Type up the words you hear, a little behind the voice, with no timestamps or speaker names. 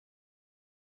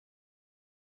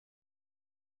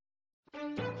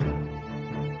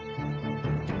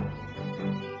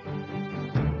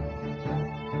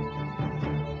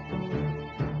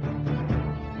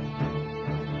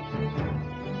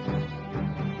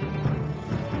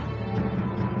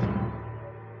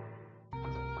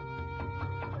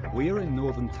We are in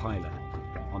northern Thailand,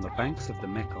 on the banks of the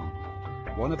Mekong,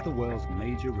 one of the world's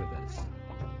major rivers.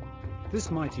 This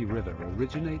mighty river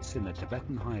originates in the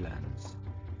Tibetan highlands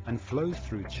and flows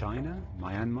through China,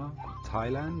 Myanmar,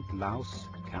 Thailand, Laos,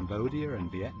 Cambodia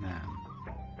and Vietnam.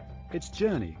 Its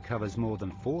journey covers more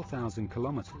than 4,000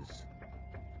 kilometers.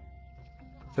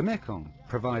 The Mekong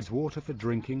provides water for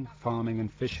drinking, farming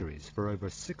and fisheries for over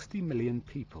 60 million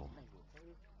people.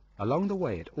 Along the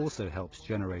way, it also helps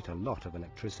generate a lot of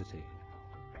electricity.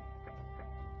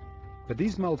 But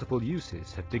these multiple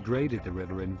uses have degraded the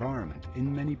river environment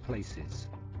in many places.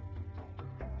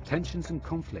 Tensions and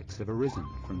conflicts have arisen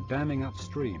from damming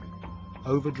upstream,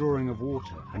 overdrawing of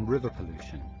water and river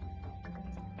pollution.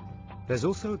 There's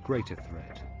also a greater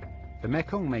threat. The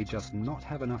Mekong may just not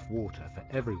have enough water for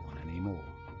everyone anymore.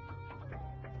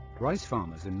 Rice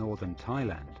farmers in northern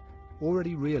Thailand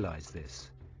already realize this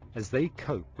as they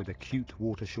cope with acute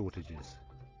water shortages.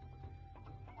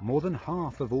 More than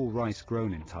half of all rice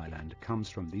grown in Thailand comes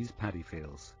from these paddy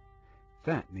fields.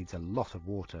 That needs a lot of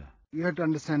water. You have to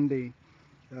understand the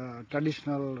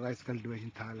traditional rice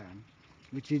cultivation in Thailand,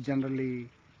 which is generally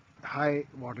high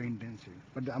water intensive.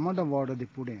 But the amount of water they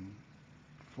put in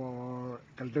for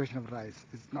cultivation of rice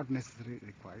is not necessarily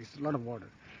required. It's a lot of water.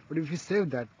 But if we save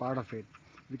that part of it,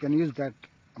 we can use that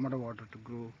amount of water to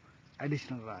grow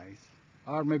additional rice,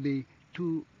 or maybe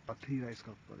 2 or 3 rice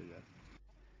crops per year.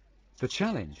 The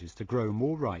challenge is to grow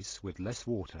more rice with less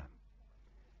water.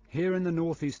 Here in the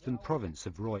northeastern province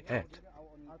of Roy Et,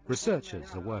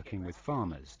 researchers are working with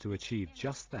farmers to achieve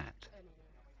just that.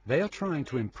 They are trying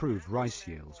to improve rice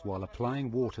yields while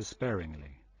applying water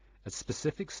sparingly at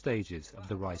specific stages of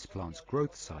the rice plant's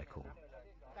growth cycle.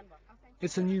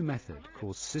 It's a new method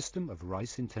called System of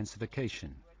Rice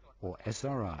Intensification, or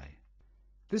SRI.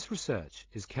 This research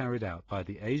is carried out by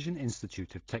the Asian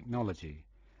Institute of Technology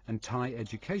and Thai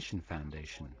Education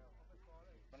Foundation.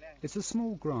 It's a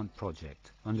small grant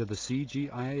project under the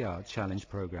CGIAR Challenge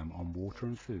Program on Water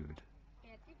and Food.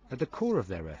 At the core of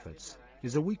their efforts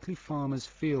is a weekly farmers'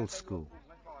 field school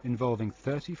involving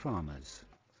 30 farmers.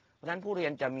 เพราะฉะนั้นผู้เรีย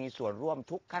นจะมีส่วนร่วม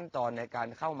ทุกขั้นตอนในการ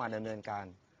เข้ามาดำเนินการ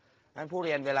นั้นผู้เ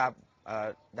รียนเวลา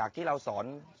จากที่เราส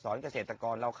อนเกษตรก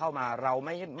รเราเข้ามาเราไ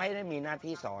ม่ได้มีหน้า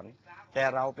ที่สอนแต่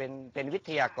เราเป็นวิท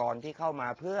ยากรที่เข้ามา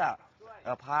เพื่อ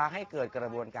พาให้เกิดกระ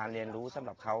บวนการเรียนรู้สำห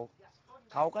รับเ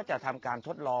ขาก็จะทำการท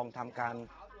ดลองทำการ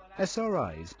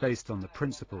SRI is based on the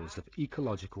principles of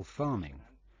ecological farming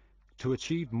to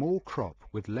achieve more crop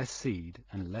with less seed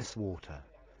and less water,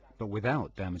 but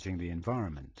without damaging the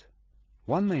environment.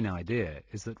 One main idea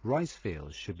is that rice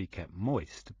fields should be kept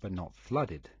moist but not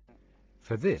flooded.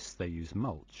 For this they use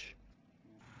mulch.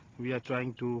 We are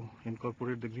trying to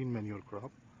incorporate the green manure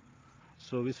crop.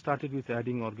 So we started with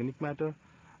adding organic matter.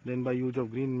 Then by use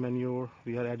of green manure,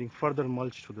 we are adding further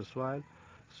mulch to the soil.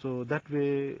 So that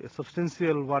way, a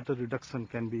substantial water reduction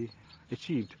can be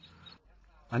achieved.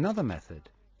 Another method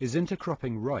is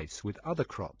intercropping rice with other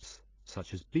crops,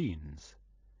 such as beans.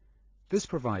 This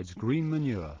provides green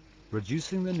manure,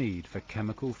 reducing the need for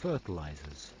chemical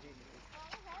fertilizers.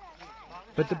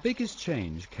 But the biggest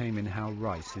change came in how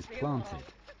rice is planted.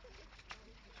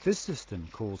 This system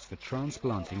calls for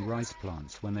transplanting rice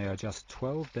plants when they are just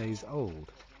 12 days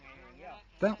old.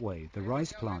 That way, the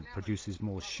rice plant produces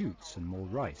more shoots and more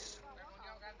rice.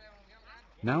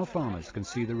 Now farmers can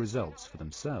see the results for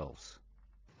themselves.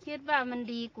 คิดว่ามัน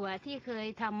ดีกว่าที่เคย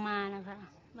ทำมานะคะ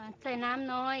ใช้น้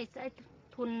ำน้อยใช้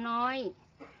ทุนน้อย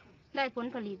ได้ผล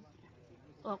ผลิต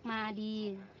ออกมาดี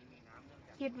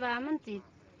คิดว่ามันสิ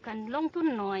กันลงทุน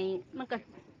หน่อยมันก็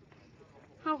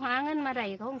เฮาหาเงินมาได้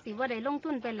คงสิบ่ได้ลง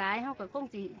ทุนไปหลายเฮาก็คง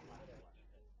สิ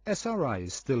SRI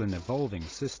is still an evolving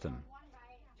system.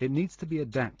 It needs to be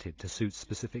adapted to suit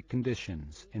specific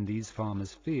conditions in these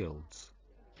farmers' fields.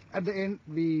 At the end,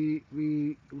 we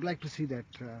would like to see that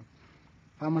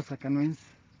farmers are convinced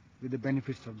with the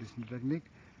benefits of this new technique,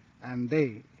 and they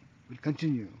will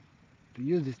continue to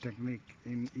use this technique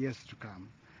in years to come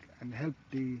and help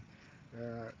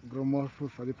grow more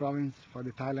food for the province, for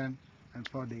the Thailand, and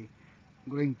for the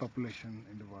growing population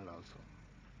in the world also.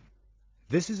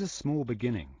 This is a small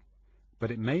beginning,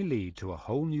 but it may lead to a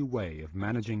whole new way of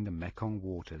managing the Mekong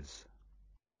waters.